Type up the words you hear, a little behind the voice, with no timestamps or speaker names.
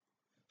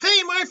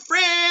my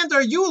friend,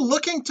 are you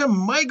looking to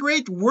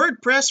migrate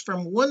WordPress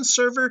from one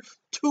server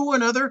to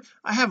another?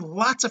 I have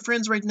lots of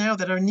friends right now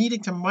that are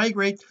needing to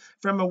migrate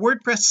from a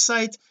WordPress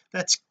site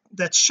that's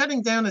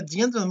shutting down at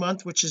the end of the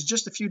month, which is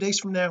just a few days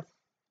from now,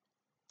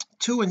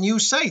 to a new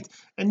site.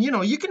 And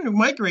you can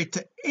migrate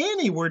to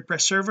any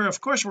WordPress server.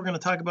 Of course we're going to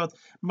talk about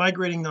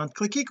migrating on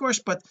Click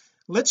eCourse, but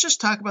let's just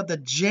talk about the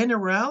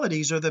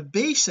generalities or the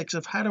basics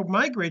of how to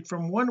migrate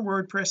from one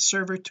WordPress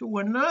server to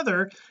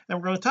another. And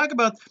we're going to talk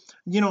about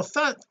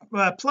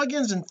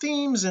plugins and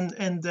themes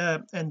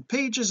and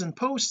pages and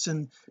posts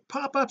and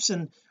pop-ups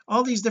and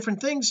all these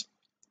different things,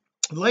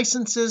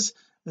 licenses,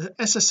 the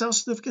SSL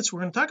certificates. We're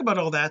going to talk about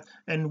all that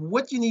and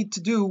what you need to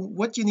do,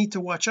 what you need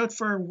to watch out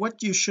for,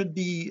 what you should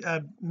be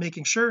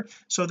making sure,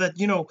 so that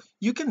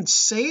you can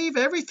save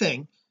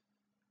everything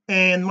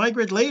and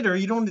migrate later.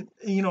 You don't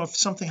if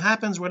something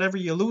happens, whatever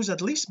you lose,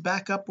 at least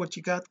back up what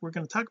you got. We're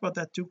going to talk about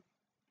that too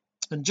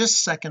in just a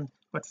second,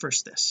 but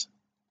first this.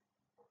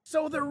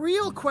 So the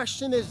real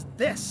question is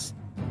this: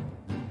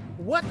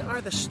 what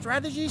are the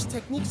strategies,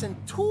 techniques, and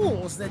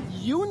tools that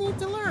you need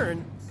to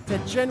learn to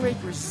generate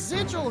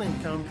residual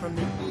income from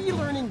the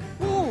e-learning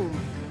boom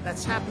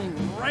that's happening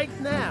right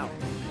now?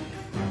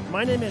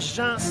 My name is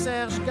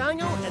Jean-Serge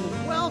Gagnon,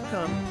 and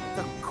welcome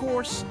to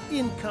Course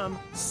Income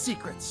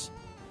Secrets.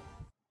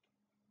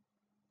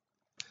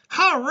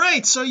 All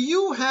right, so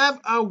you have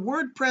a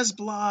WordPress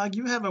blog,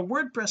 you have a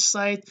WordPress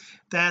site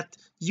that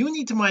you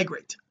need to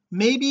migrate.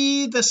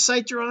 Maybe the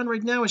site you're on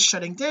right now is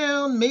shutting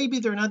down, maybe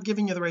they're not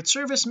giving you the right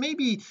service,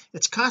 maybe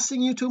it's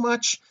costing you too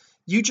much,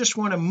 you just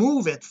want to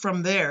move it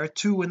from there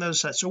to another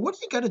site. So what do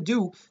you got to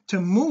do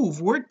to move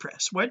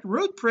WordPress?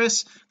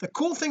 WordPress, the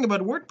cool thing about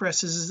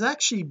WordPress is it's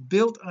actually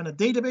built on a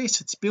database.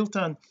 It's built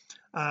on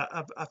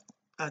a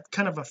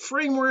kind of a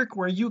framework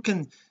where you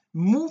can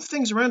move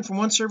things around from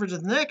one server to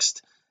the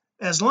next,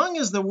 as long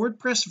as the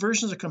WordPress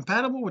versions are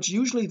compatible, which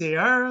usually they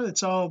are.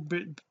 It's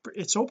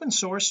open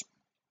source.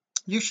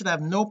 You should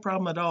have no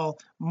problem at all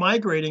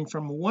migrating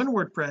from one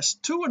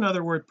WordPress to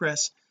another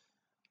WordPress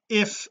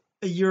if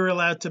you're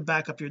allowed to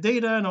back up your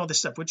data and all this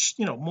stuff, which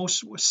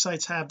most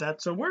sites have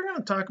that. So we're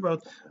going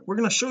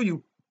to show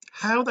you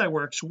how that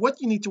works,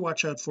 what you need to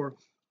watch out for,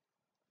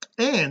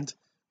 and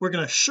we're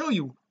going to show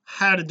you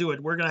how to do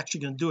it. We're actually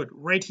going to do it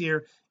right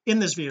here in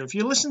this video. If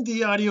you listen to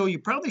the audio, you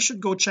probably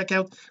should go check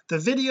out the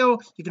video.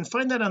 You can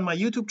find that on my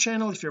YouTube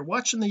channel. If you're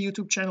watching the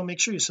YouTube channel, make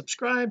sure you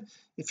subscribe.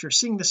 If you're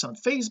seeing this on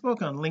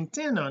Facebook, on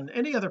LinkedIn, on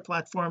any other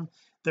platform,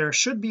 there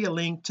should be a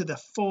link to the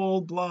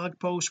full blog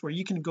post where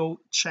you can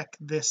go check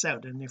this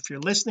out. And if you're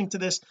listening to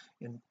this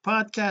in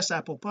podcast,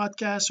 Apple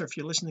Podcasts, or if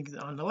you're listening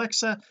on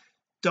Alexa,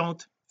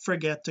 don't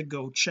forget to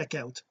go check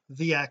out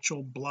the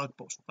actual blog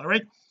post. All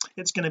right,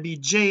 it's going to be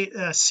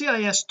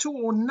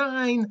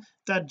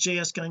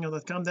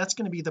cis209.jsgagnon.com. that's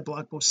going to be the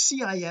blog post,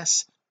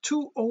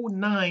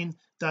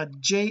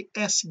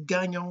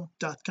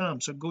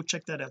 cis209.jsgagnon.com. so go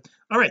check that out.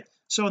 All right,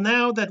 so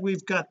now that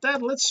we've got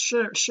that, let's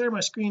share my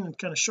screen and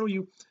kind of show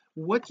you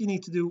what you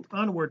need to do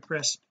on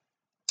WordPress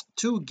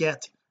to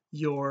get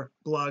your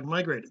blog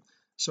migrated.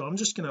 So I'm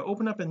just going to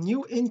open up a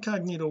new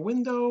incognito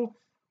window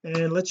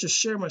and let's just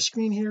share my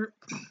screen here.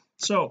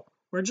 So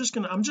I'm just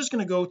going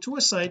to go to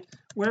a site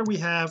where we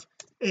have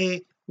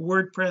a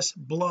WordPress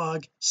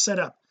blog set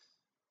up.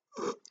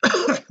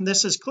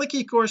 This is Click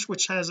eCourse,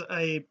 which has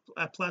a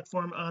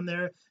platform on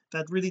there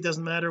that really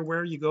doesn't matter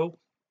where you go.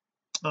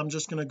 I'm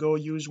just going to go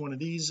use one of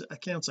these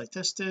accounts I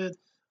tested.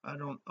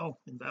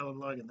 Invalid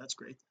login, that's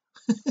great.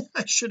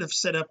 I should have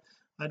set up,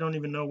 I don't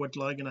even know what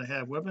login I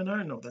have.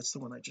 Webinar, no, that's the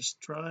one I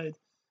just tried.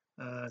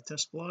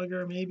 Test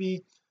blogger,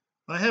 maybe.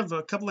 I have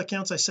a couple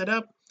accounts I set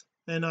up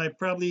and I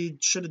probably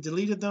should have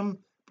deleted them,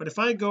 but if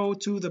I go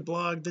to the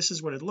blog, this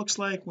is what it looks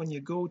like when you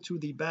go to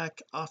the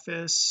back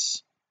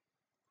office.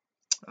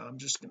 I'm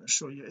just going to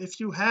show you.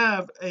 If you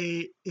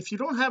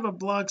don't have a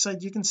blog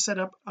site, you can set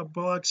up a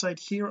blog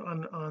site here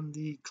on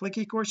the Click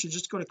eCourse. You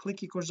just go to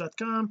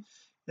clickecourse.com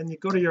and you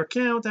go to your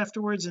account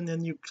afterwards, and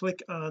then you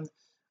click on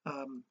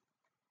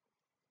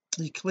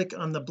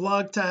the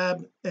blog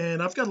tab.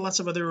 And I've got lots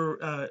of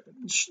other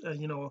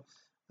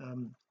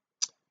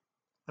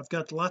I've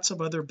got lots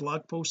of other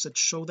blog posts that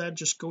show that.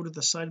 Just go to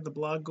the side of the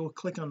blog, go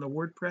click on the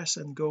WordPress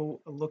and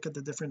go look at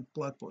the different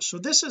blog posts. So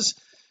this is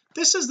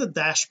the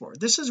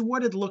dashboard. This is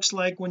what it looks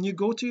like when you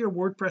go to your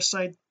WordPress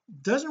site.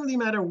 Doesn't really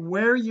matter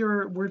where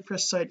your WordPress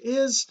site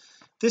is.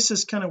 This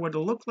is kind of what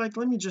it'll look like.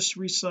 Let me just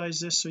resize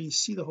this so you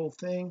see the whole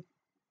thing.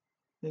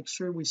 Make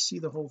sure we see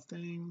the whole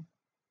thing.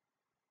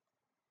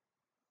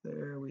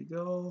 There we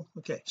go.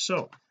 Okay,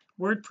 so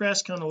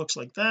WordPress kind of looks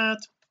like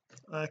that.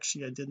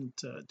 Actually, I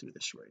didn't do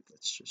this right.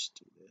 Let's just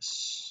do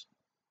this.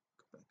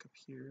 Go back up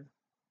here.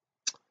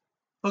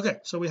 Okay,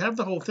 so we have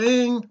the whole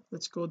thing.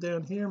 Let's go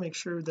down here, make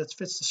sure that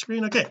fits the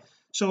screen. Okay,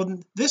 so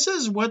this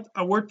is what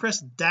a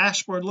WordPress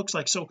dashboard looks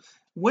like. So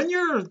when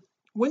you're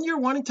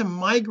wanting to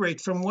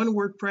migrate from one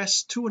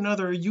WordPress to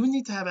another, you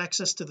need to have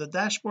access to the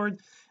dashboard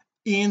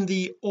in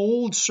the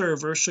old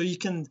server, so you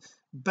can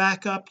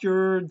back up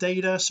your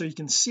data so you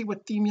can see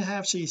what theme you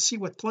have, so you see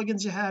what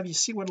plugins you have, you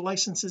see what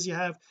licenses you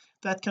have,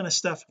 that kind of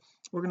stuff.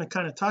 We're going to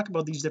kind of talk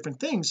about these different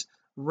things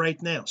right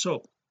now.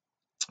 So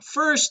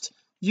first,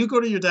 you go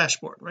to your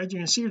dashboard, right? You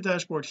can see your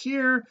dashboard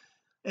here,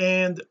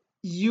 and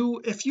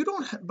if you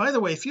don't, by the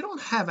way, if you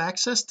don't have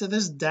access to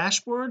this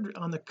dashboard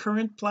on the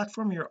current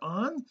platform you're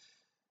on,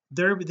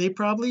 they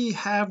probably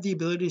have the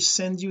ability to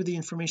send you the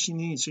information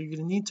you need. So you're going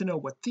to need to know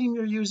what theme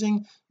you're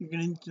using, you're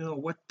going to need to know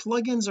what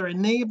plugins are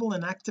enabled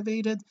and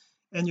activated,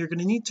 and you're going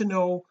to need to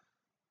know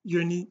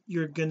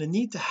you're going to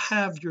need to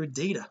have your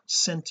data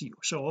sent to you.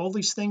 So all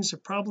these things are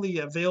probably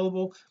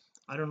available.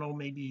 I don't know,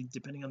 maybe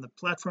depending on the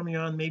platform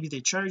you're on, maybe they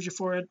charge you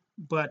for it,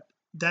 but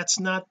that's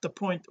not the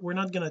point. We're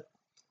not going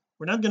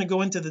to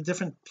go into the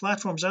different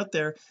platforms out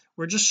there.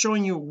 We're just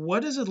showing you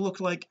what does it look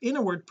like in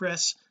a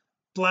WordPress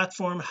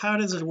platform, how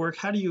does it work,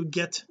 how do you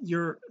get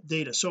your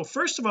data. So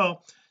first of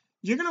all,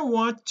 you're going to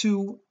want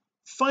to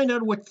find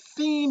out what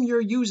theme you're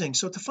using.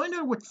 So to find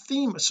out what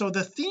theme, so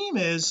the theme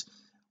is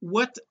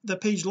what the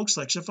page looks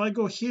like. So if I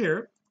go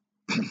here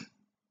if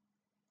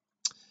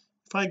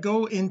I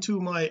go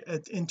into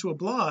into a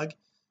blog,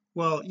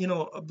 well,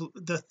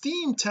 the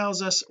theme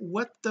tells us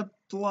what the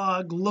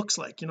blog looks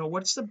like.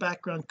 What's the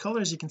background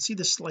colors. You can see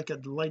this like a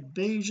light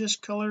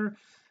beigeish color,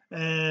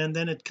 and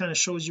then it kind of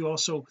shows you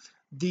also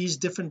these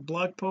different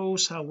blog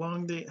posts, how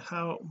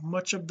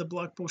much of the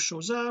blog post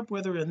shows up,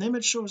 whether an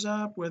image shows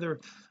up, whether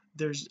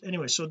there's,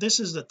 anyway, so this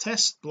is the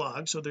test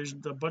blog, so there's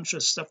a bunch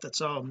of stuff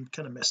that's all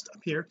kind of messed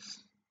up here.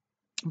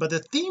 But the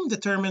theme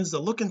determines, the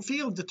look and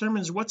feel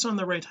determines what's on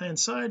the right hand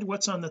side,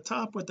 what's on the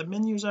top, what the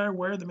menus are,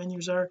 where the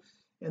menus are,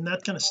 and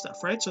that kind of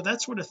stuff, right? So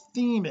that's what a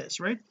theme is,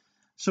 right?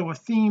 So a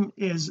theme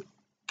is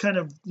kind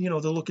of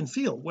the look and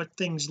feel, what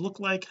things look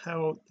like,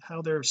 how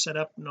they're set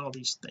up, and all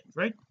these things,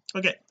 right?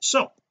 Okay,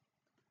 so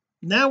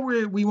now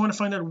we want to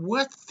find out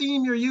what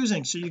theme you're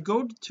using. So you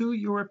go to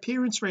your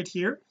appearance right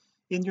here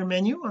in your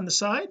menu on the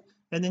side,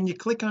 and then you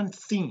click on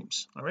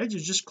themes. All right, you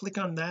just click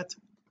on that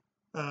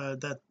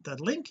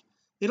link.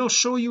 It'll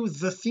show you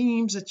the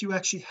themes that you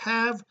actually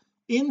have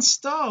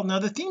installed. Now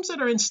the themes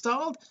that are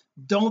installed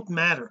don't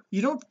matter.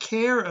 You don't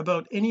care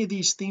about any of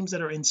these themes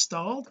that are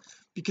installed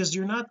because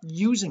you're not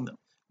using them.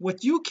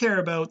 What you care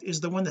about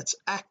is the one that's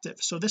active.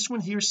 So this one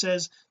here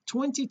says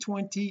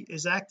 2020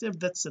 is active.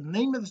 That's the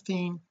name of the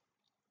theme,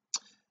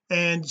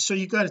 and so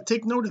you got to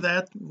take note of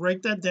that,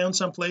 write that down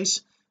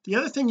someplace. The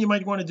other thing you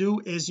might want to do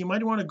is you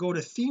might want to go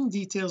to theme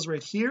details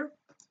right here,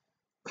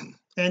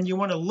 and you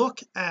want to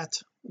look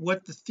at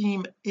what the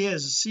theme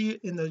is. See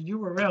in the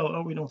URL,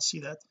 oh, we don't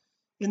see that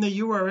in the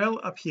URL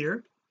up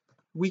here.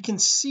 We can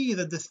see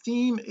that the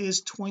theme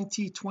is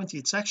 2020.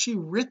 It's actually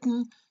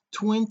written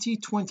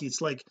 2020.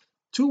 It's like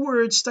two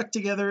words stuck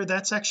together.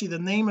 That's actually the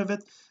name of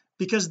it,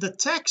 because the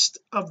text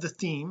of the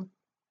theme,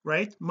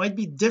 right, might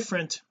be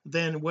different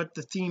than what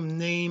the theme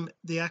name,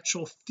 the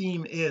actual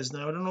theme is.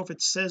 Now I don't know if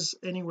it says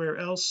anywhere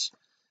else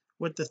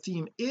what the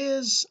theme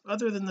is,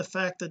 other than the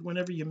fact that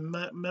whenever you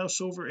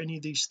mouse over any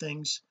of these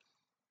things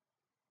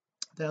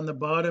down the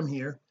bottom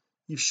here,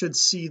 you should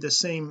see the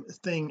same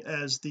thing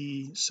as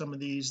some of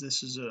these.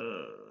 This is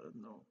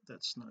no,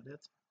 that's not it.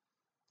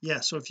 Yeah,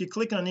 so if you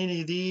click on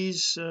any of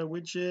these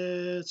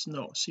widgets,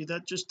 no, see,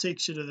 that just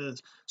takes you to the,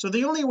 so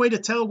the only way to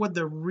tell what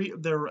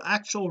the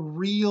actual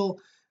real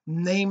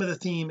name of the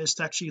theme is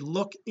to actually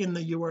look in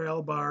the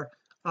URL bar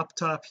up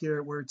top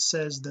here where it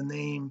says the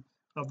name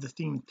of the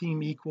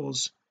theme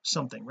equals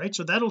something, right?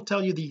 So that'll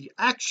tell you the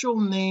actual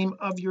name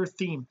of your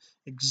theme,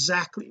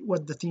 exactly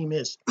what the theme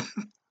is.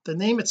 The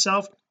name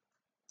itself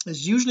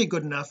is usually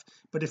good enough,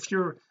 but if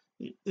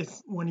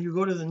when you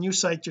go to the new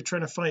site you're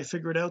trying to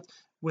figure it out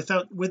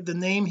with the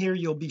name here,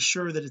 you'll be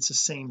sure that it's the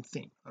same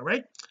theme. All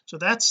right, so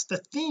that's the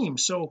theme.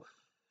 So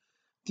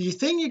the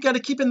thing you got to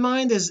keep in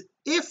mind is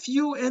if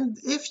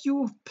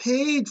you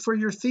paid for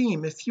your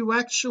theme, if you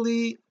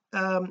actually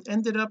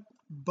ended up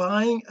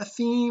buying a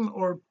theme,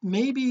 or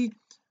maybe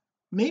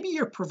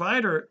your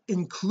provider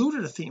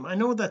included a theme. I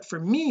know that for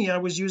me, I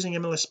was using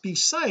MLSP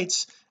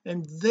sites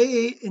and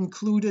they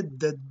included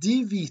the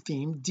Divi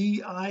theme,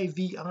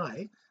 Divi.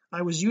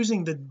 I was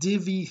using the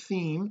Divi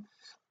theme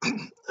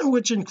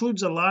which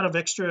includes a lot of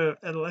extra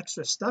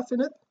stuff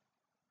in it,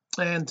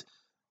 and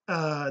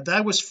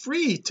that was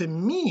free to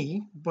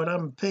me, but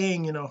I'm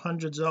paying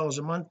hundreds of dollars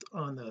a month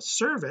on the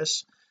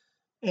service,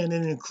 and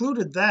it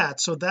included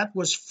that. So that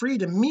was free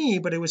to me,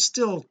 but it was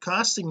still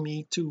costing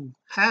me to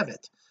have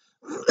it.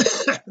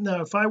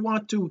 Now if I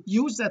want to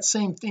use that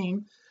same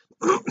theme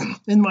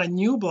in my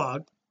new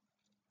blog,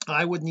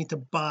 I would need to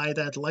buy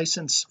that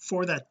license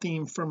for that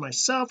theme for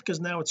myself,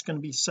 because now it's going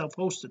to be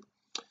self-hosted,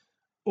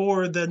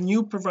 or the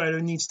new provider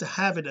needs to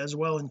have it as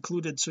well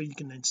included so you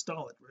can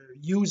install it, or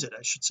use it,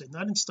 I should say,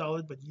 not install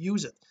it but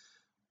use it.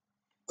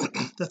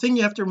 The thing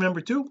you have to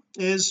remember too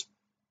is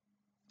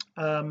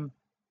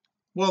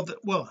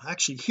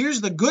actually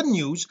here's the good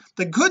news.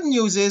 The good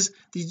news is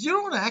that you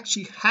don't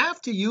actually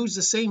have to use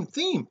the same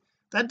theme.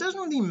 That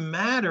doesn't really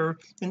matter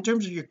in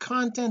terms of your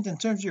content, in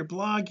terms of your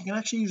blog. You can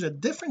actually use a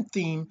different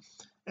theme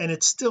and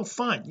it's still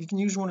fine. You can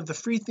use one of the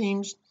free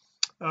themes.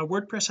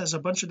 WordPress has a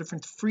bunch of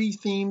different free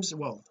themes,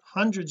 well,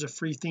 hundreds of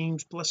free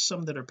themes, plus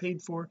some that are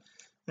paid for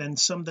and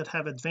some that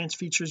have advanced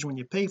features when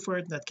you pay for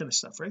it, that kind of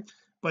stuff, right?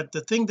 But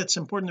the thing that's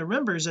important to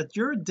remember is that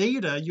your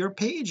data, your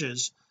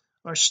pages,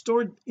 are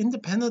stored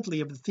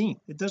independently of the theme.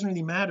 It doesn't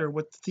really matter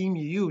what theme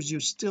you use, you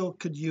still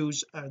could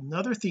use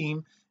another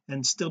theme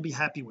and still be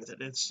happy with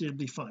it. It'll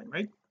be fine,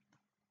 right?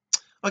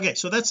 Okay,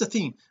 so that's the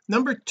theme.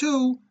 Number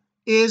two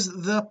is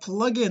the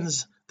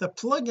plugins. The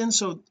plugins,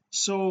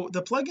 so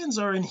the plugins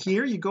are in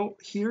here. You go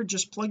here,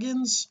 just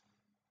plugins,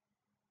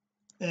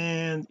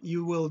 and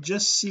you will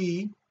just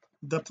see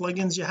the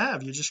plugins you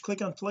have. You just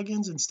click on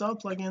plugins, install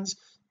plugins,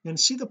 you're going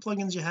to see the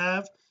plugins you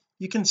have.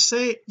 You can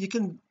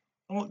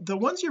the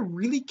ones you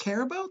really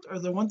care about are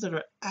the ones that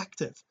are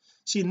active.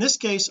 See, in this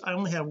case I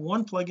only have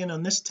one plugin.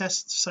 On this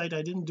test site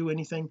I didn't do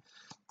anything.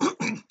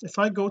 If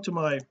I go to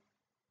my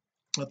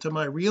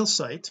real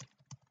site,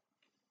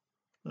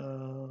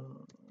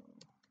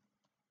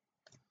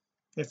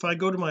 if I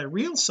go to my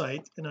real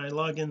site and I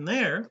log in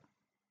there,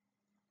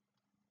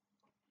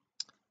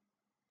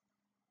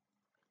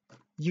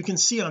 you can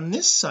see on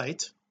this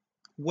site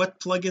what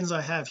plugins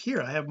I have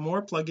here. I have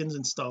more plugins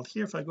installed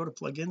here. If I go to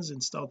plugins,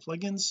 install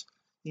plugins,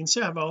 you can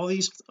see I have all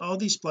these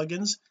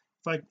plugins.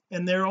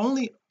 And they're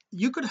only,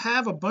 you could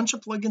have a bunch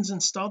of plugins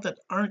installed that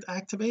aren't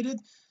activated.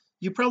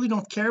 You probably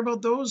don't care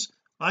about those.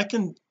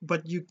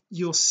 But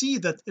you'll see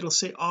that it'll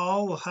say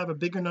all will have a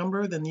bigger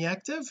number than the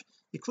active.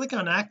 You click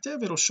on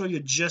active, it'll show you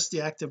just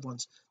the active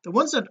ones. The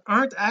ones that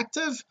aren't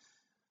active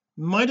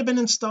might have been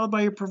installed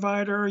by your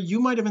provider. You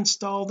might have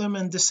installed them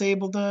and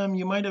disabled them.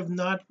 You might have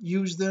not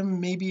used them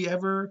maybe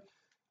ever.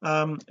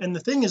 And the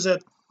thing is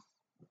that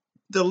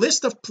the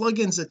list of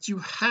plugins that you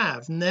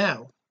have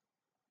now,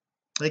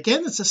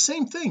 again, it's the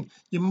same thing.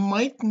 You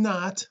might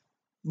not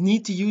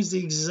need to use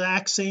the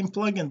exact same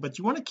plugin, but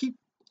you want to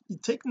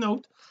take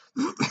note.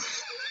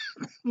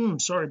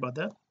 Sorry about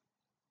that.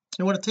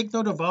 You want to take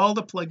note of all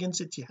the plugins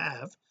that you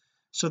have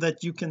so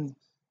that you can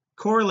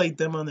correlate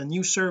them on the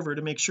new server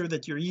to make sure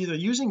that you're either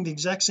using the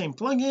exact same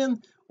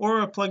plugin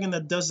or a plugin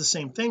that does the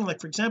same thing. Like,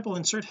 for example,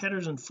 insert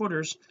headers and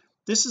footers.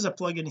 This is a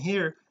plugin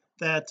here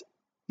that,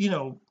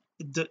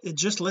 it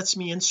just lets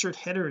me insert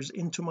headers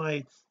into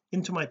my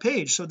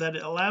page, so that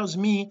it allows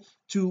me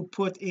to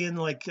put in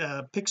like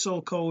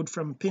pixel code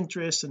from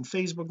Pinterest and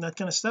Facebook, that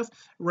kind of stuff,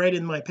 right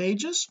in my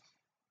pages.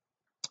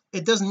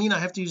 It doesn't mean I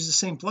have to use the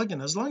same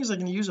plugin, as long as I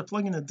can use a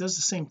plugin that does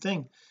the same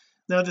thing.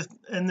 Now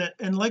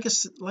like I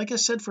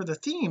said, for the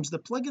themes, the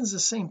plugins the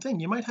same thing.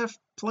 You might have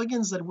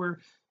plugins that were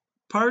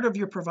part of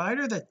your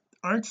provider that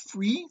aren't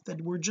free,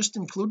 that were just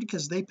included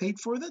because they paid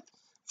for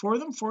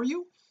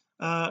you.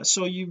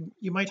 So you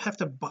might have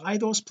to buy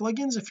those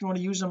plugins if you want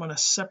to use them on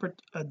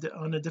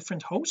a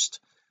different host.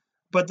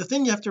 But the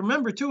thing you have to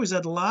remember too is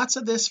that lots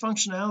of this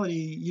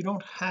functionality, you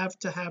don't have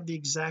to have the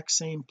exact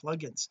same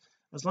plugins.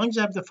 As long as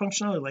you have the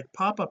functionality, like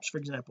pop-ups, for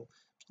example,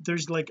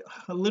 there's like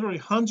literally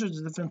hundreds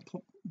of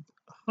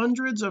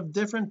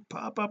different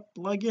pop-up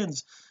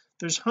plugins.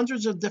 There's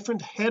hundreds of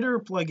different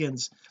header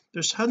plugins.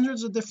 There's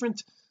hundreds of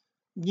different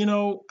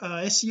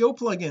SEO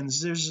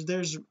plugins.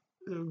 There's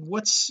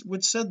what's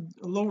said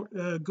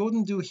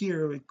Godin do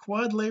here,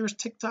 quad layers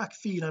TikTok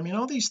feed. I mean,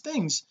 all these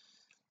things,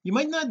 you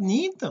might not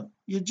need them.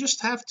 You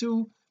just have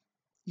to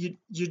you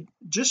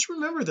just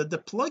remember that the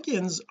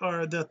plugins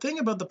are, the thing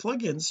about the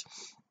plugins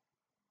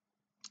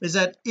is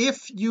that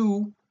if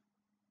you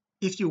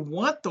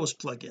want those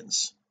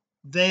plugins,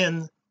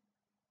 then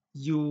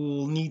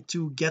you'll need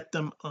to get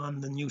them on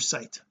the new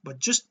site. But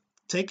just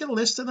take a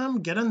list of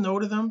them, get a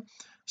note of them.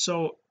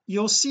 So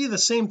you'll see the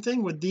same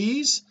thing with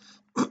these.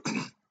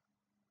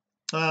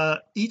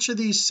 Each of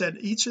these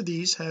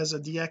has a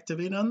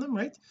deactivate on them,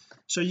 right?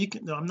 So you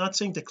can, no, I'm not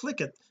saying to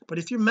click it, but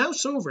if you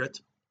mouse over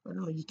it, I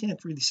don't know, you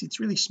can't really see, it's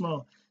really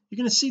small. You're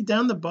going to see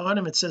down the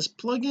bottom it says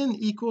plugin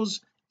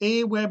equals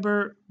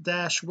Aweber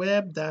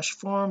 -web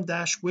 -form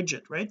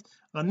 -widget, right?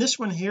 On this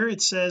one here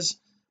it says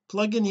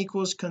plugin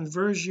equals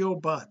Conversio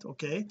bot.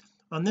 Okay,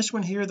 on this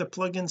one here the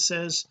plugin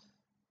says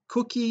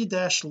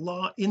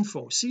cookie-law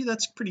info. See,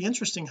 that's pretty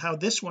interesting how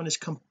this one is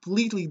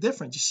completely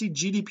different. You see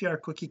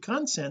GDPR cookie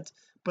consent,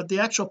 but the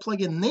actual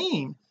plugin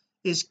name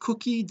is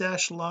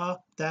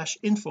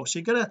cookie-law-info. So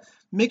you got to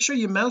make sure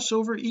you mouse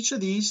over each of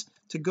these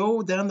to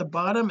go down the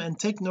bottom and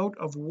take note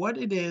of what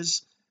it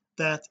is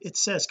that it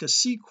says, because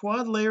see,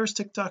 quad layers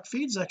TikTok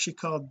feed is actually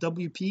called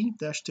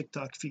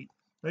WP-TikTok feed,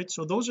 right?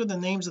 So those are the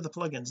names of the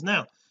plugins.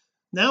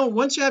 Now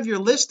once you have your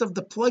list of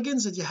the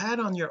plugins that you had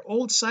on your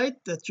old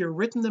site, that you've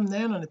written them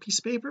down on a piece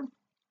of paper,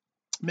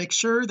 make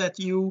sure that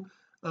you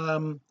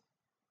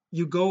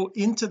go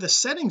into the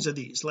settings of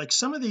these. Like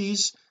some of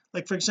these,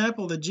 like for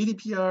example the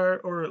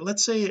GDPR, or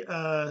let's say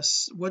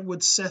what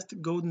would Seth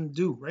Godin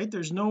do, right?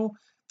 There's no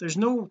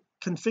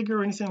configure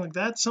or anything like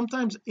that.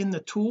 Sometimes in the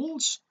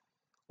tools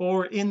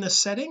or in the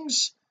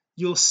settings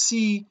you'll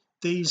see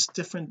these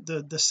different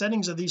the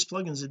settings of these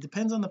plugins. It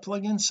depends on the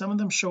plugin. Some of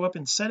them show up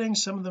in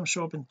settings, some of them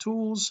show up in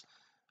tools.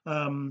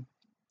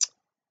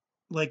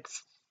 Like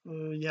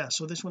yeah,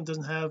 so this one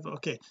doesn't have,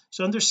 okay,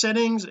 so under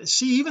settings,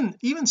 see,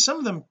 even some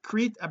of them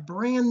create a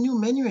brand new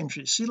menu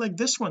entry. See, like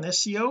this one,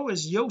 SEO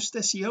is Yoast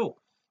SEO,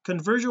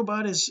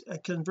 ConversioBot is a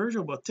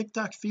ConversioBot,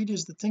 TikTok feed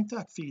is the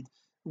TikTok feed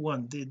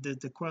one,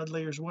 the quad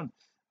layers one.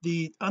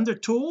 The under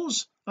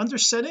tools, under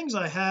settings,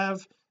 I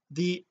have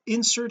the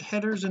insert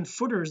headers and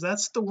footers.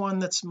 That's the one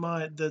that's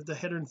the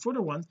header and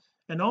footer one.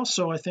 And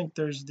also I think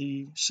there's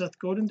the Seth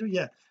Godin do,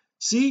 yeah,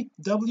 see,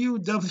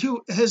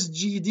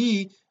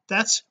 WWSGD,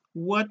 that's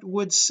what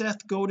would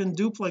Seth Godin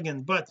do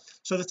plugin. But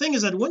so the thing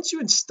is that once you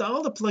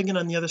install the plugin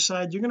on the other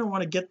side, you're going to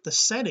want to get the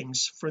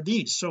settings for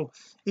these. So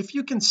if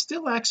you can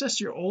still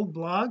access your old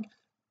blog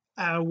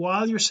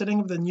while you're setting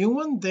up the new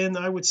one, then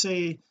I would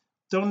say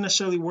don't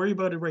necessarily worry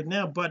about it right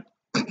now. But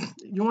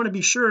you want to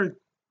be sure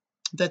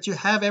that you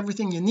have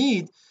everything you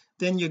need.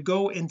 Then you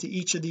go into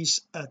each of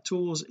these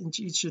tools,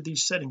 into each of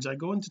these settings. I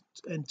go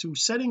into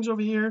settings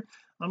over here.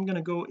 I'm going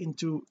to go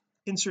into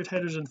insert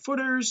headers and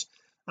footers.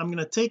 I'm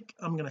going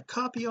to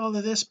copy all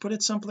of this, put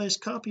it someplace,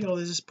 copy all of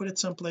this, put it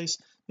someplace,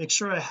 make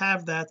sure I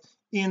have that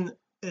in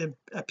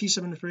a piece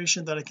of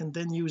information that I can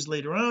then use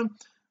later on.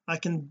 I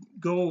can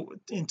go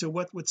into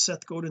what would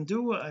Seth Godin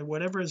do,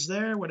 whatever is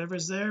there,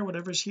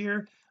 whatever's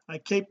here, I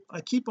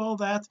keep all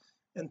that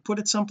and put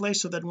it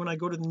someplace so that when I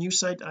go to the new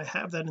site I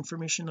have that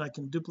information. I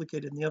can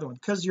duplicate it in the other one,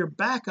 because your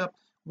backup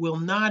will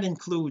not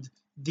include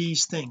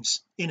these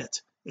things in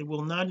it. It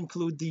will not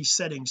include these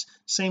settings.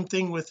 Same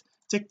thing with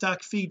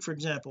TikTok feed, for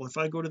example. If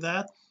I go to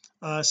that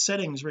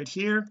settings right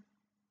here,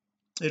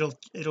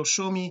 it'll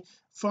show me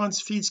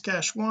fonts, feeds,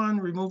 cache one,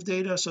 remove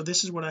data. So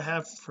this is what I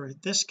have for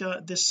this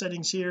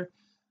settings here.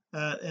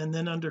 And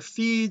then under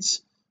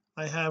feeds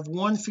I have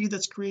one feed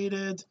that's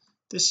created.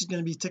 This is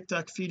going to be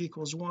TikTok feed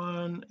equals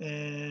 1,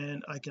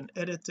 and I can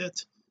edit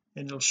it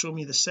and it'll show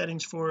me the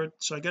settings for it.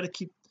 So I got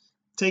to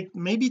take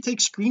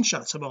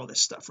screenshots of all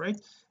this stuff, right,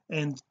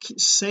 and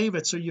save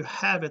it so you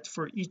have it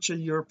for each of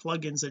your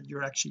plugins that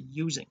you're actually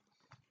using.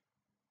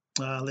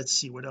 Let's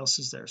see what else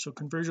is there. So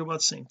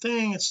ConversioBot, same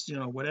thing. It's,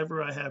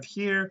 whatever I have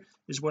here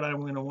is what I'm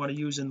going to want to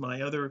use in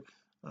my other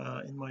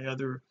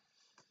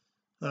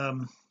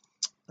um,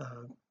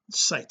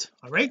 site.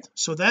 All right,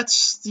 so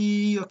that's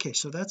the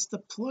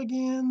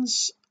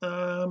plugins,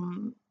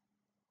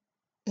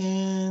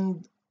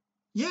 and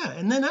yeah,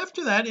 and then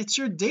after that it's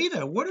your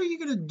data. What are you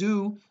going to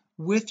do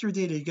with your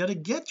data? You got to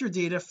get your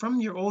data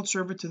from your old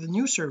server to the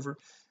new server.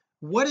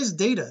 What is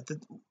data?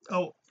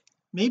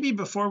 Maybe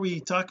before we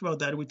talk about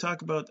that, we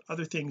talk about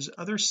other things,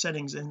 other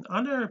settings. And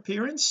under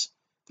appearance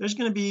there's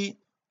going to be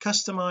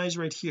customize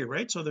right here,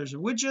 right? So there's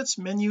widgets,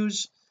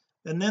 menus,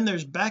 and then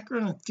there's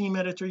background and theme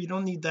editor. You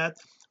don't need that.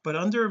 But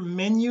under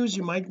menus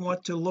you might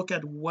want to look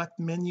at what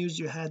menus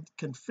you had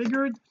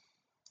configured.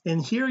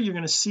 And here you're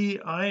going to see,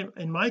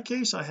 in my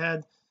case I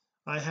had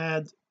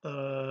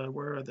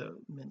where are the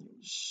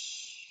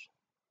menus,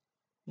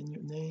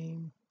 menu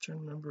name, I'm trying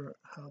to remember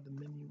how the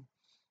menu,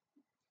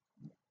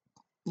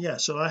 yeah,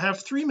 so I have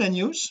 3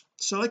 menus.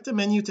 Select the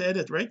menu to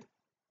edit, right?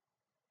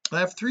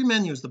 I have 3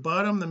 menus, the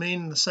bottom, the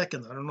main, and the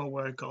second. I don't know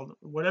what I call them,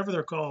 whatever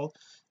they're called,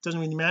 doesn't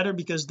really matter,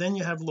 because then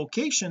you have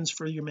locations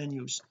for your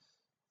menus.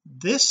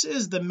 This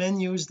is the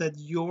menus that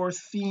your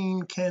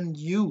theme can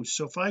use.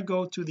 So if I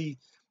go to the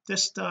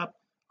desktop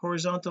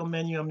horizontal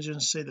menu, I'm just going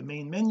to say the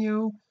main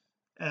menu.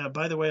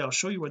 By the way, I'll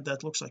show you what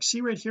that looks like.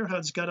 See right here how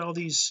it's got all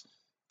these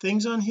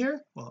things on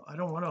here? Well, I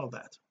don't want all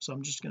that, so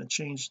I'm just going to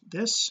change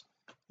this,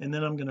 and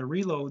then I'm going to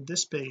reload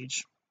this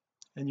page,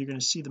 and you're going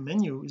to see the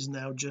menu is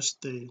now just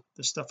the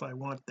stuff I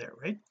want there,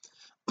 right?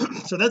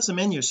 So that's the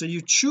menu. So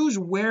you choose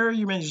where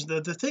your menus.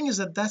 The thing is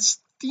that that's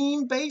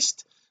theme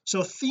based,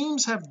 so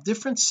themes have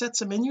different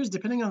sets of menus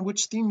depending on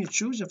which theme you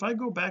choose. If I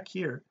go back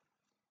here,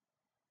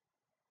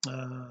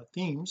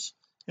 themes,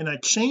 and I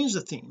change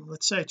the theme,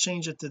 let's say I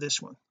change it to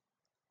this one.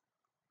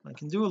 I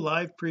can do a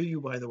live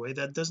preview, by the way.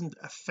 That doesn't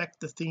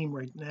affect the theme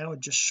right now, it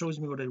just shows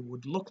me what it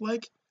would look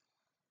like.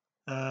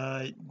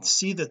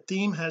 See, the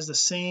theme has the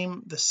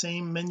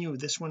same menu.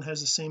 This one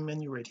has the same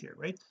menu right here,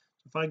 right?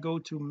 If I go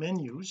to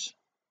menus,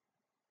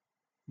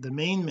 the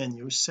main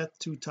menu, set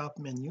to top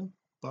menu,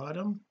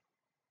 bottom,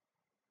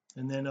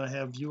 and then I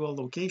have view all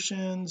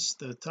locations,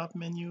 the top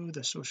menu,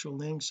 the social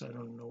links, I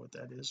don't know what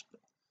that is,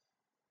 but,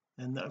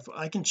 and if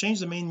I can change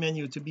the main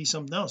menu to be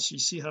something else. You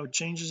see how it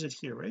changes it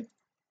here, right?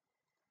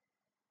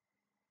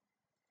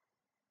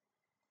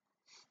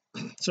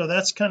 So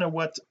that's kind of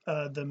what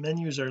the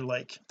menus are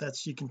like.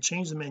 That's, you can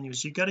change the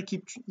menus. You got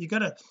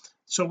to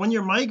so when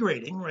you're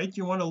migrating, right,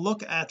 you want to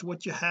look at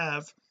what you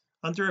have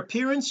under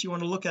appearance. You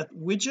want to look at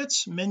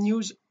widgets,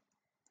 menus,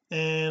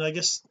 and I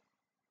guess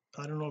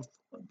I don't know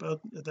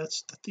about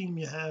that's the theme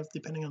you have,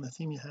 depending on the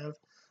theme you have.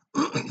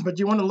 But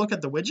you want to look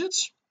at the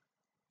widgets.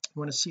 You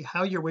want to see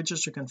how your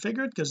widgets are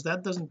configured, because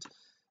that doesn't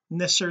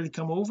necessarily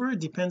come over. It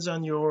depends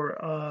on your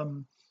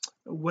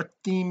what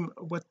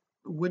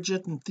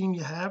widget and theme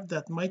you have.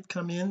 That might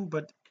come in,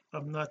 but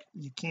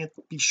you can't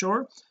be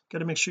sure. Got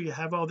to make sure you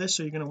have all this.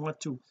 So you're going to want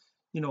to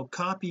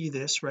copy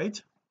this,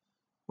 right?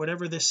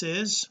 Whatever this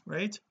is,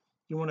 right,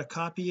 you want to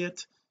copy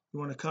it. You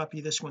want to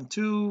copy this one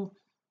too.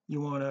 you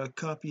want to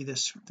copy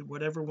this,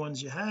 whatever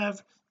ones you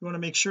have, you want to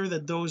make sure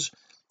that those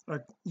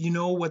are, you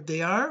know what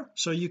they are,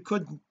 so you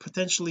could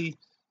potentially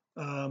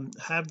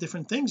have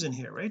different things in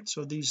here, right?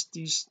 So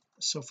these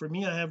so for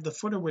me I have the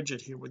footer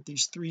widget here with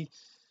these three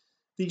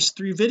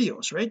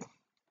videos, right?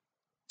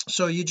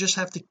 So you just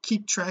have to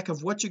keep track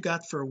of what you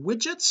got for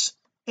widgets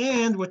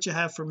and what you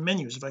have for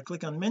menus. If I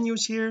click on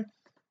menus here,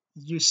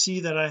 you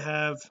see that I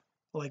have,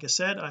 like I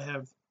said, I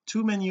have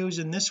 2 menus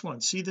in this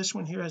one. See, this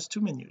one here has 2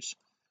 menus,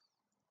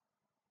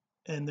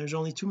 and there's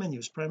only 2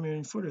 menus, primary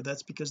and footer.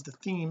 That's because the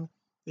theme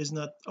is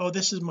not, oh,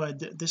 this is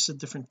a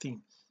different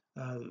theme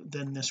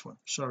than this one.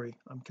 Sorry,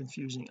 I'm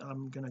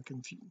gonna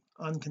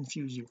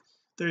unconfuse you.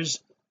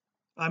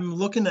 I'm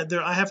looking at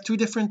there, I have 2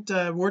 different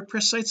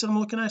WordPress sites that I'm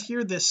looking at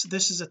here. This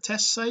is a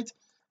test site,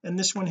 and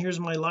this one here is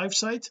my live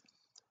site.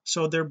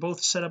 So they're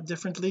both set up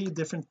differently,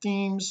 different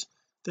themes.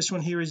 This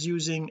one here is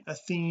using a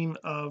theme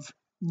of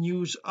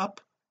News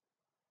Up,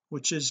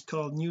 which is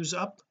called News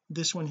Up.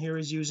 This one here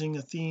is using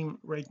a theme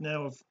right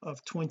now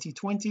of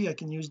 2020. I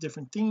can use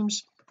different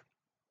themes,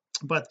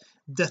 but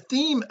the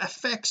theme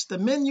affects the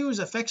menus,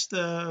 affects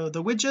the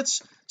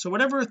widgets. So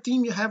whatever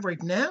theme you have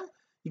right now,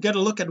 you got to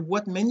look at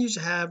what menus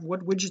you have,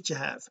 what widgets you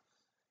have,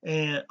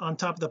 and on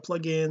top of the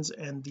plugins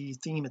and the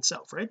theme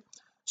itself, right?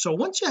 So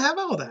once you have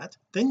all that,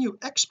 then you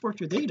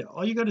export your data.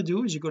 All you got to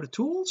do is you go to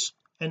tools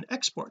and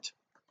export,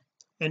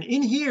 and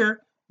in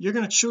here you're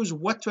going to choose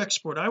what to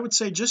export. I would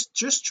say just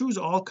choose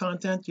all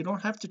content. You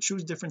don't have to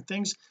choose different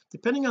things.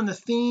 Depending on the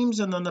themes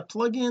and on the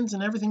plugins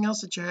and everything else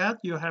that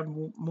you have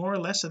more or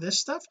less of this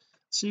stuff.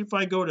 See, if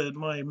I go to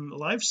my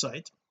live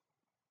site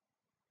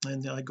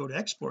and I go to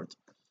export,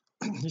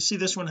 you see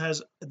this one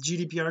has a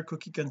GDPR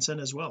cookie consent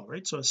as well,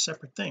 right? So a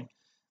separate thing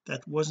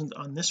that wasn't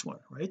on this one,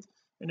 right?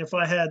 And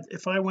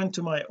if I went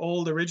to my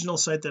old original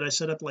site that I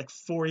set up like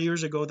 4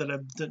 years ago that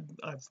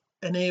I've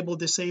enabled,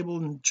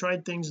 disabled, and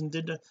tried things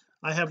and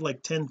I have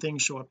like 10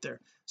 things show up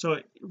there. So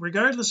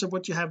regardless of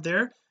what you have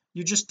there,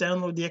 you just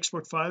download the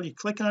export file, you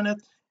click on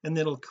it, and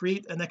it'll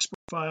create an export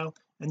file,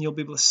 and you'll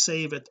be able to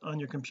save it on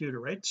your computer,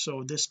 right?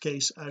 So in this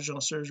case,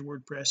 Agenceurs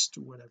WordPress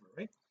to whatever,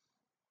 right?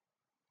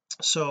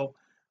 So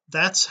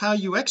that's how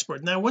you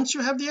export. Now once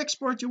you have the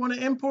export, you want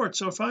to import.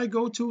 So if I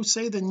go to,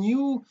 say, the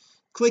new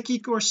Click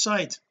eCourse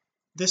site,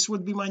 this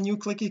would be my new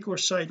Click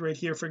eCourse site right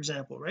here, for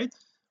example, right?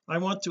 I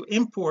want to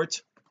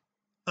import.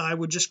 I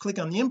would just click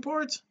on the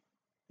import,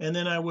 and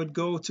then I would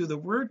go to the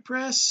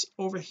WordPress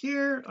over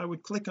here. I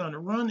would click on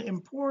Run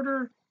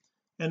Importer,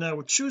 and I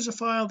would choose a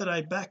file that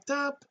I backed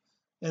up,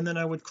 and then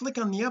I would click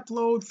on the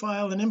upload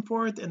file and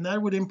import, and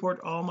that would import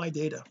all my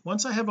data.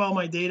 Once I have all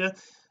my data,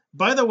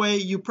 by the way,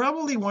 you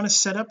probably want to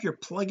set up your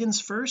plugins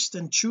first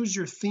and choose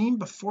your theme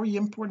before you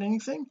import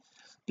anything,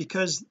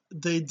 because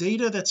the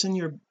data that's in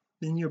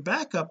your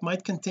backup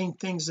might contain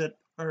things that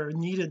are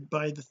needed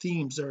by the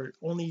themes, or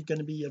only going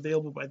to be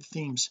available by the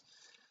themes.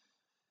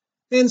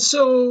 And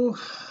so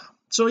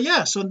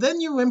yeah, so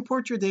then you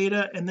import your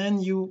data, and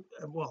then you,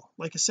 well,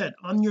 like I said,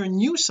 on your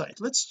new site,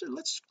 let's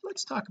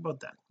talk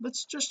about that.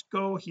 Let's just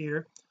go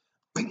here.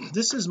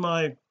 This is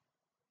my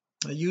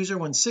user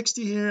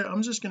 160 here.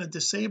 I'm just going to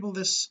disable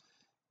this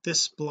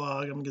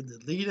blog. I'm going to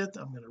delete it.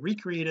 I'm going to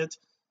recreate it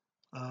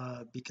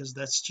because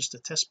that's just a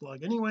test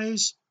blog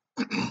anyways.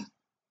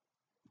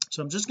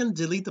 So I'm just going to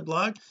delete the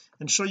blog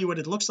and show you what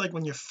it looks like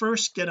when you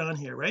first get on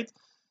here, right?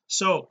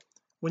 So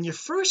when you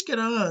first get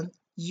on,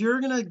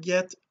 you're going to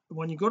get,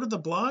 when you go to the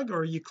blog,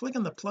 or you click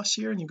on the plus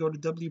here and you go to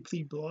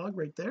WP blog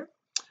right there,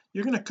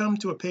 you're going to come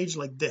to a page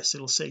like this.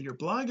 It'll say your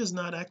blog is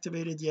not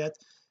activated yet,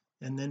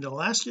 and then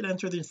it'll ask you to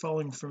enter the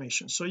following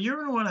information. So you're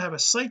going to want to have a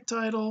site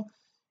title,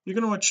 you're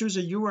going to want to choose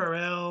a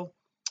URL,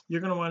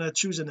 you're going to want to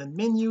choose an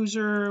admin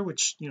user,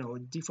 which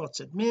defaults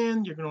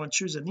admin. You're going to want to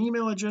choose an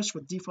email address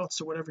which defaults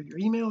to whatever your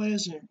email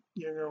is.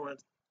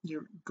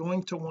 You're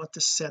going to want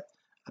to set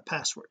a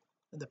password,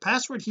 and the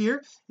password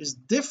here is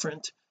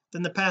different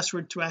than the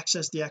password to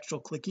access the actual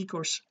Click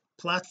eCourse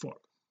platform.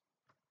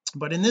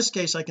 But in this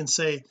case, I can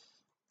say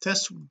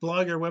test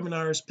blogger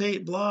webinars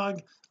paid blog.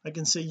 I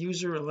can say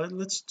user,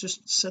 let's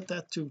just set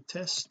that to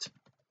test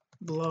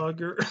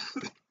blogger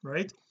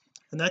right?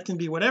 And that can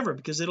be whatever,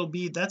 because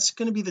that's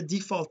going to be the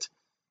default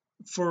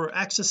for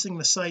accessing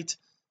the site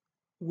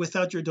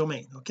without your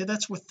domain. Okay,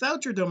 that's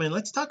without your domain.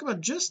 Let's talk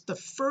about just the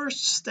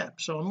first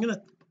step. So I'm going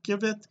to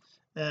give it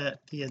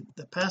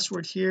the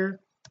password here,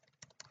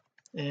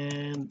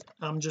 and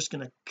I'm just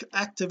going to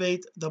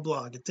activate the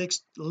blog. It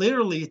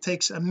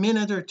takes a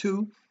minute or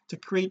two to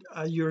create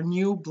your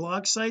new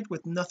blog site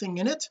with nothing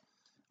in it,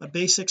 a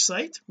basic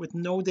site with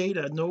no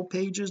data, no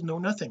pages, no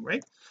nothing,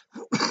 right?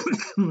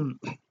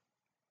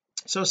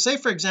 So say,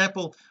 for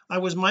example, I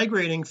was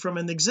migrating from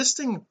an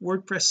existing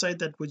WordPress site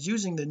that was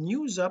using the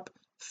News Up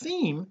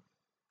theme,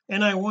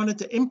 and I wanted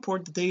to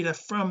import the data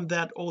from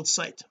that old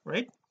site,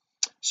 right?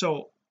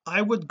 So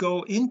I would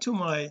go into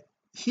I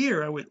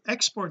would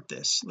export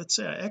this. Let's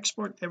say I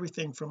export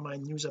everything from my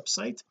News Up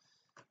site.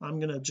 I'm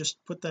going to just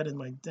put that in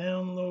my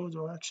downloads,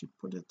 or actually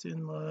put it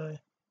in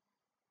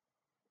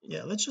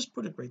let's just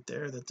put it right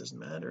there. That doesn't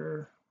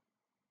matter.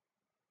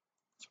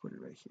 let's put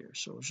it right here.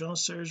 So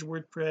Jean-Serge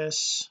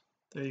WordPress,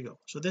 there you go.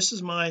 So this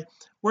is my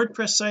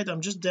WordPress site. I'm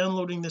just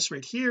downloading this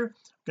right here. I'm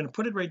going to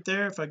put it right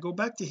there. If I go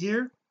back to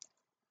here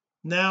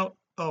now,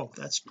 oh,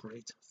 that's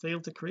great,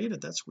 failed to create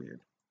it. That's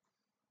weird.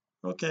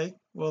 Okay,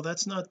 well,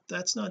 that's not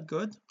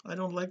good. I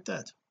don't like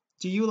that.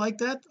 Do you like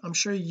that? I'm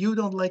sure you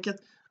don't like it.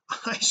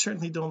 I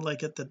certainly don't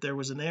like it that there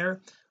was an error.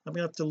 I'm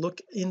gonna have to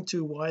look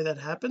into why that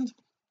happened.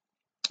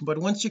 But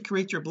once you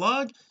create your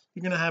blog,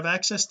 you're going to have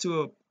access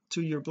to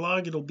your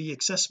blog. It'll be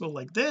accessible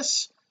like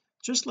this,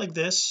 just like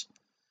this,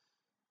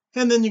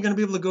 and then you're going to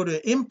be able to go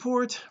to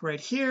import right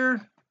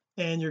here,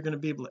 and you're going to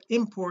be able to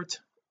import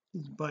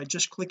by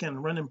just clicking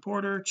on run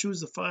importer.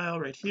 Choose the file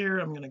right here.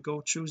 I'm going to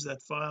go choose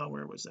that file.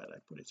 Where was that? I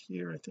put it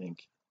here, I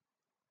think.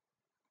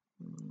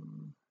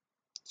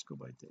 Let's go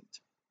by date.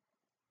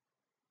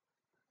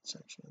 It's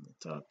actually on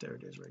the top. There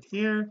it is right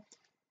here.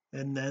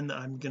 And then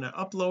I'm going to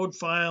upload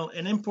file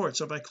and import.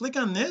 So if I click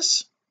on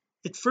this,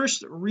 it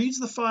first reads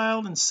the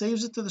file and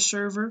saves it to the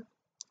server,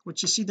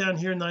 which you see down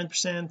here,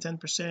 9%,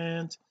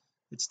 10%.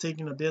 It's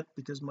taking a bit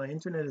because my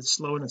internet is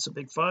slow and it's a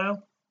big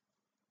file.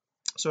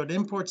 So it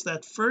imports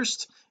that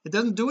first. It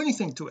doesn't do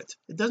anything to it.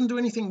 It doesn't do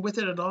anything with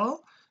it at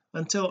all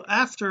until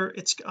after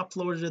it's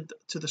uploaded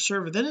to the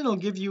server. Then it'll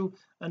give you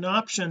an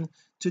option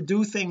to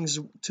do things,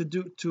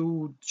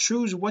 to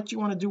choose what you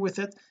want to do with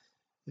it.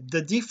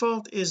 The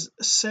default is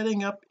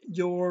setting up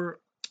your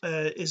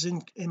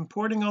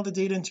importing all the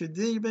data into your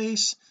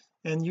database,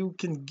 and you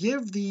can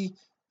give the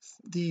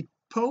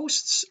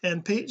posts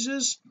and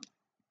pages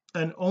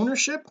an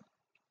ownership,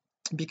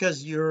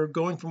 because you're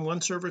going from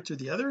one server to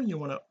the other. You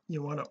want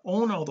to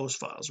own all those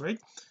files, right?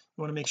 You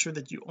want to make sure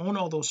that you own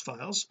all those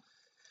files.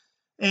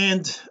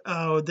 And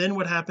then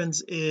what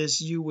happens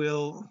is you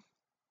will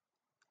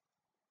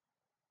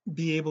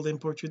be able to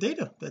import your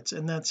data.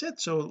 That's it.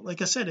 So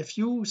like I said, if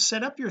you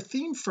set up your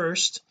theme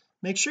first,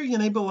 make sure you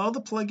enable all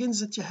the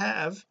plugins that you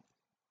have,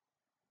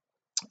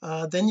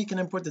 then you can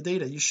import the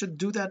data. You should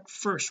do that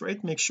first,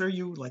 right? Make sure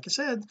you, like I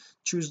said,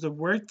 choose the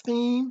word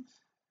theme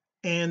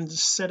and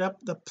set up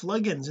the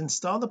plugins,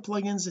 install the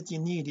plugins that you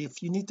need.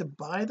 If you need to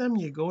buy them,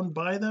 you go and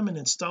buy them and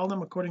install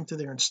them according to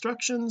their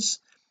instructions,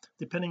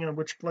 depending on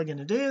which plugin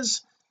it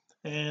is.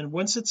 And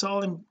once it's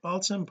all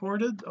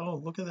imported, oh,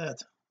 look at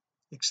that,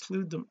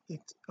 exclude them.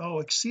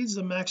 Exceeds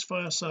the max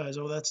file size.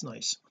 Oh, that's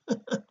nice.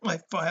 My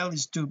file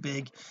is too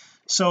big.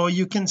 So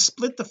you can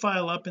split the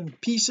file up in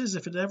pieces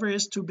if it ever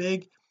is too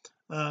big.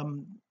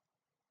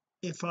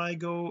 If I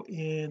go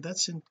in,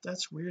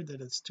 that's weird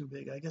that it's too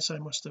big. I guess I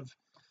must have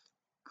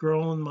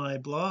grown my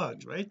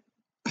blogs, right?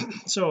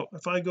 So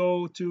if I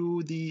go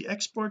to the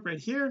export right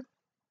here,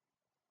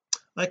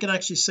 I can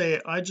actually say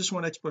I just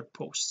want to export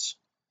posts,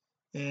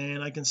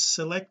 and I can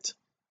select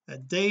a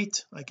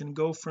date. I can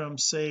go from,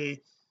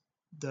 say,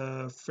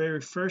 the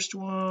very first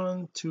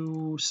one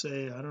to,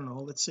 say, I don't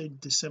know, let's say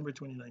December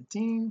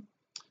 2019,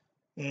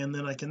 and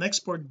then I can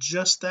export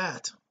just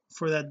that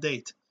for that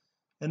date.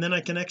 And then I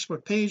can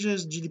export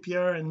pages,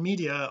 GDPR, and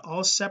media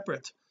all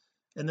separate,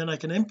 and then I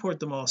can import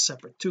them all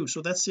separate too.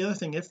 So that's the other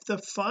thing. If the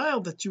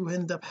file that you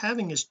end up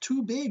having is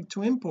too big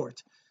to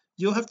import,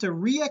 you'll have to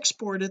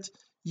re-export it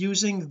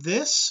using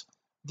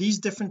these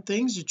different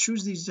things. You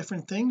choose these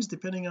different things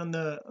depending on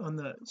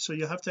the so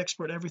you have to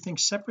export everything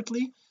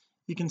separately.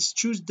 You can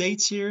choose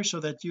dates here so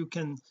that you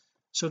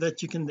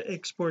can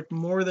export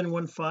more than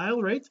one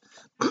file, right?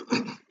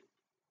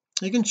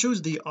 You can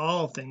choose the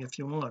all thing if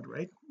you want,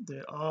 right?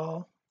 The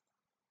all,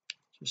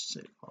 just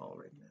say all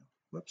right now.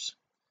 Whoops.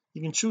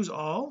 You can choose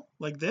all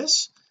like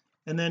this,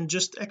 and then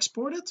just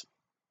export it,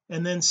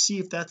 and then see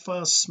if that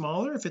file is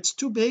smaller. If it's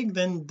too big,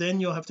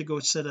 then you'll have to go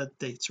set up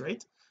dates,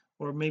 right?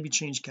 Or maybe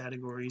change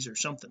categories or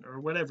something,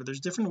 or whatever. There's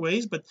different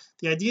ways, but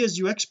the idea is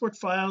you export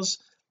files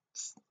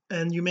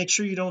and you make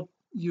sure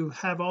you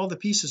have all the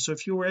pieces. So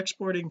if you were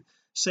exporting,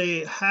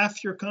 say,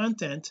 half your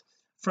content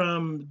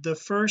from the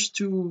first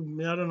to,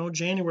 I don't know,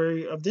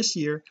 January of this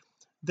year,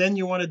 then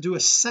you want to do a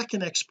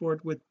second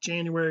export with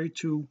January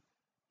to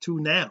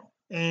now.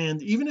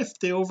 And even if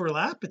they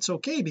overlap, it's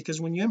okay,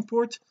 because when you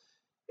import,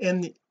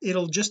 and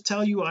it'll just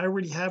tell you I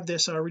already have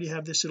this,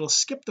 it'll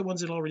skip the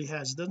ones it already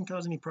has. It doesn't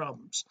cause any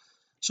problems.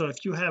 So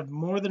if you have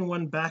more than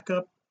one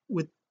backup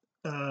with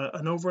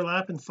an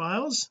overlap in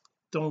files,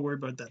 don't worry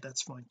about that.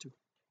 That's fine too.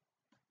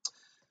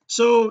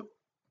 So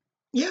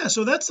yeah,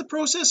 so that's the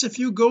process. If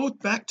you go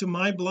back to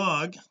my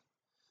blog,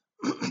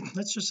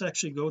 let's just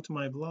actually go to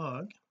my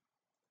blog.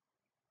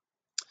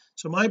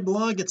 So my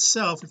blog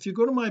itself, if you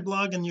go to my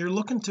blog and you're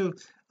looking to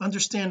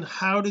understand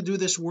how to do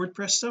this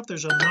WordPress stuff,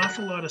 there's an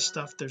awful lot of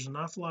stuff. There's an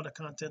awful lot of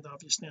content,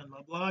 obviously, on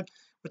my blog.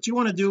 What you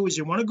want to do is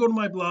you want to go to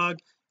my blog,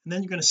 and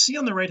then you're going to see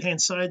on the right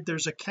hand side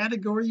there's a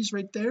categories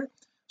right there.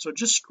 So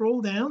just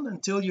scroll down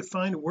until you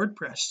find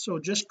WordPress. So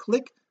just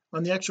click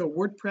on the actual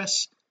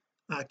WordPress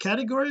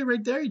category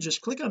right there. You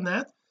just click on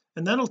that,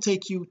 and that'll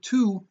take you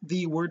to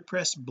the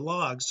WordPress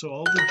blog. So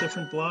all the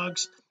different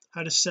blogs,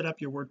 how to set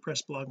up your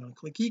WordPress blog on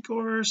Click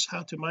eCourse,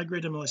 how to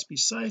migrate MLSP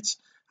sites,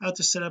 how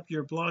to set up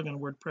your blog on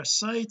WordPress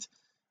site,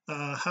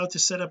 how to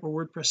set up a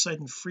WordPress site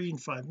in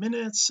 5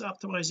 minutes,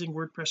 optimizing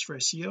WordPress for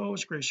SEO,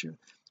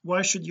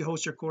 why should you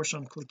host your course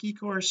on Click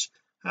eCourse,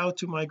 how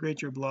to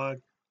migrate your blog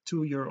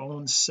to your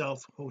own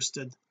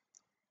self-hosted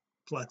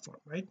platform,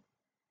 right?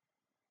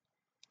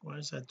 Why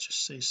does that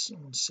just say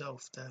own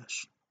self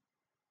dash?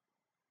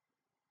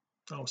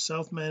 Oh,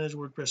 self-managed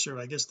WordPress server.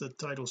 I guess the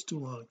title's too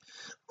long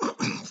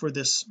for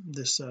this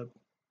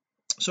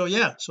so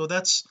yeah, so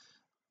that's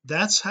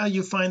how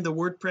you find the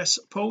WordPress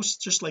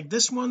post, just like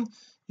this one.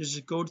 You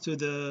just go to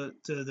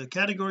the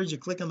categories, you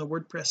click on the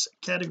WordPress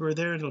category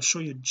there, it'll show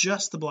you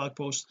just the blog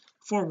post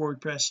for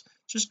WordPress.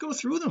 Just go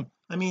through them.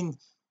 I mean,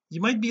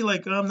 you might be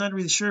like, oh, I'm not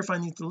really sure if I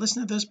need to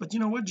listen to this, but you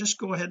know what, just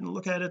go ahead and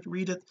look at it,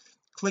 read it,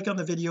 click on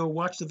the video,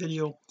 watch the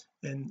video,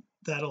 and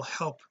that'll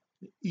help.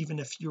 Even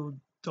if you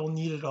don't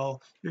need it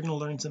all, you're going to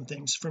learn some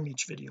things from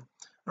each video.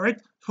 All right,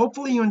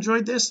 hopefully you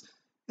enjoyed this,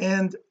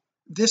 and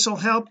this will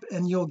help,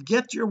 and you'll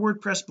get your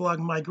WordPress blog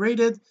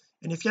migrated.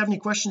 And if you have any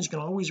questions, you can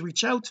always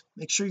reach out.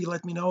 Make sure you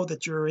let me know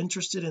that you're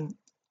interested in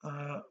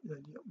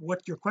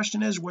what your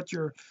question is, what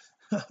your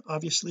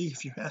obviously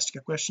if you ask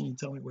a question, you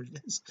tell me what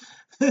it is.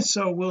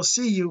 So we'll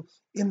see you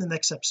in the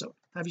next episode.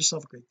 Have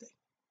yourself a great day.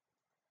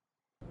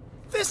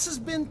 This has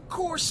been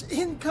Course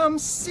Income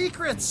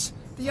Secrets,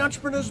 the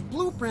entrepreneur's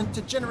blueprint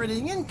to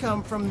generating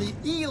income from the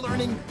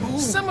e-learning boom.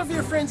 Some of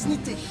your friends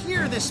need to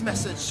hear this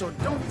message, so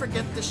don't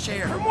forget to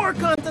share. For more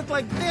content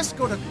like this,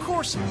 go to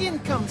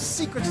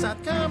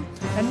CourseIncomeSecrets.com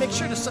and make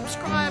sure to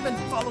subscribe and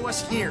follow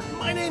us here.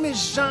 My name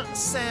is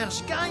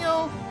Jean-Serge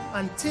Gagnon.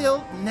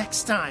 Until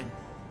next time.